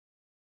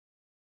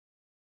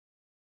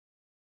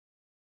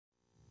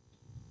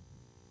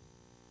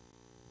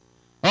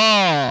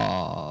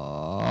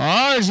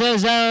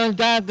forces out,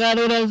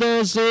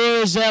 Kakadoodle-Doo,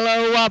 swoosh,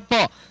 Hello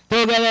Wapo.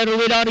 Together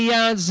with on the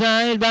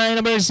outside by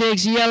number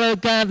 6, Yellow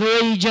Cat,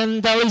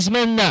 Raging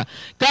Talisman.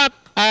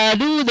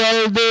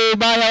 Doodle-Doo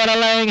by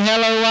Oralang,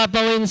 Hello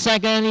Wapo in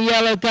second,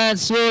 Yellow Cat,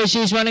 swoosh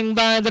is running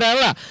by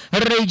Drella.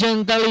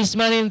 Raging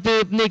Talisman in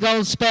fifth,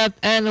 Nichols Pet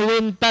and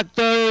Wind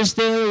Factor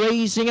still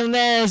racing in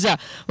this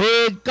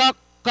with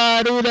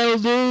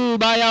Doodle-Doo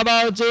by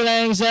about 2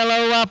 lengths.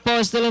 Hello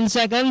Wapo still in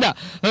second.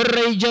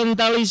 Raging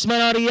Talisman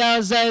on the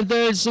outside.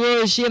 Third,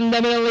 swoosh in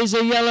the middle is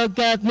a Yellow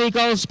Cat,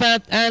 Nichols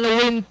Pet and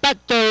Wind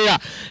Factor.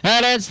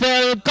 And it's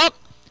still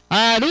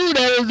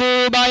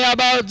Doodle-Doo by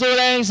about 2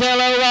 lengths.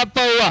 Hello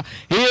Wapo.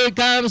 Here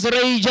comes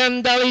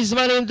Raging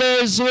Talisman in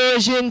third,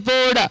 swoosh in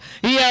fourth,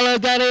 Yellow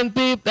Cat in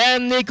fifth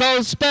and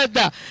Nichols Pet.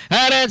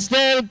 And it's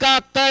still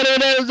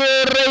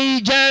Doodle-Doo,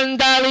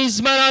 Raging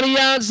Talisman on the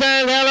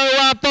outside. Hello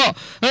Wapo.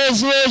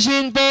 Swoosh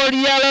in fourth,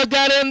 Yellow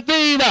Cat in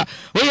fifth.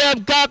 We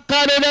have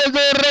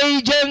Doodle-Doo,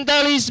 Raging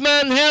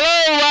Talisman. Hello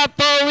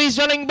Wapo is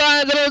running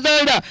by the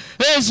third.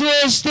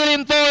 Swoosh still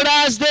in fourth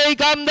as they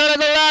come down to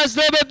the last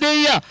lap of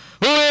the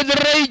with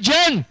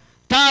Raging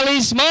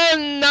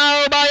Talisman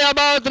now by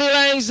about 3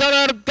 lengths on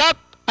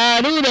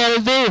our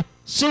Doodle-Doo,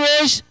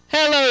 swoosh,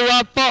 Hello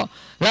Wapo.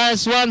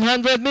 Last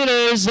 100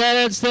 meters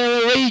and it's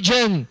still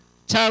Raging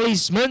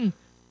Talisman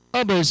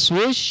over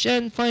swoosh,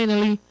 and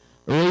finally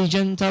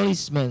Raging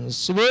Talisman,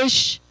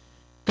 swoosh,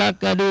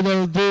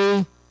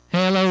 Doodle-Doo,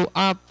 Hello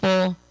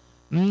Wapo,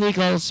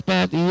 Nichols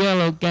Pet,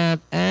 Yellow Cat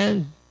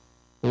and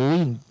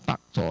Wind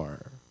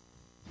Factor.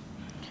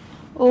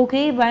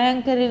 Okay,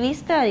 bayang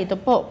karelista, dito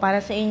po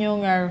para sa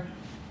inyong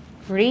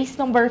race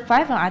number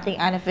 5, ang ating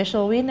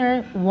unofficial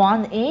winner,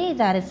 1A,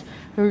 that is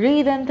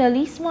Raging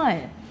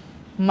Talisman.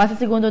 Masa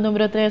segundo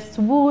numero 3,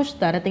 swoosh,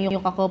 darating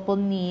yung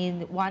kakopol ni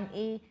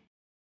 1A.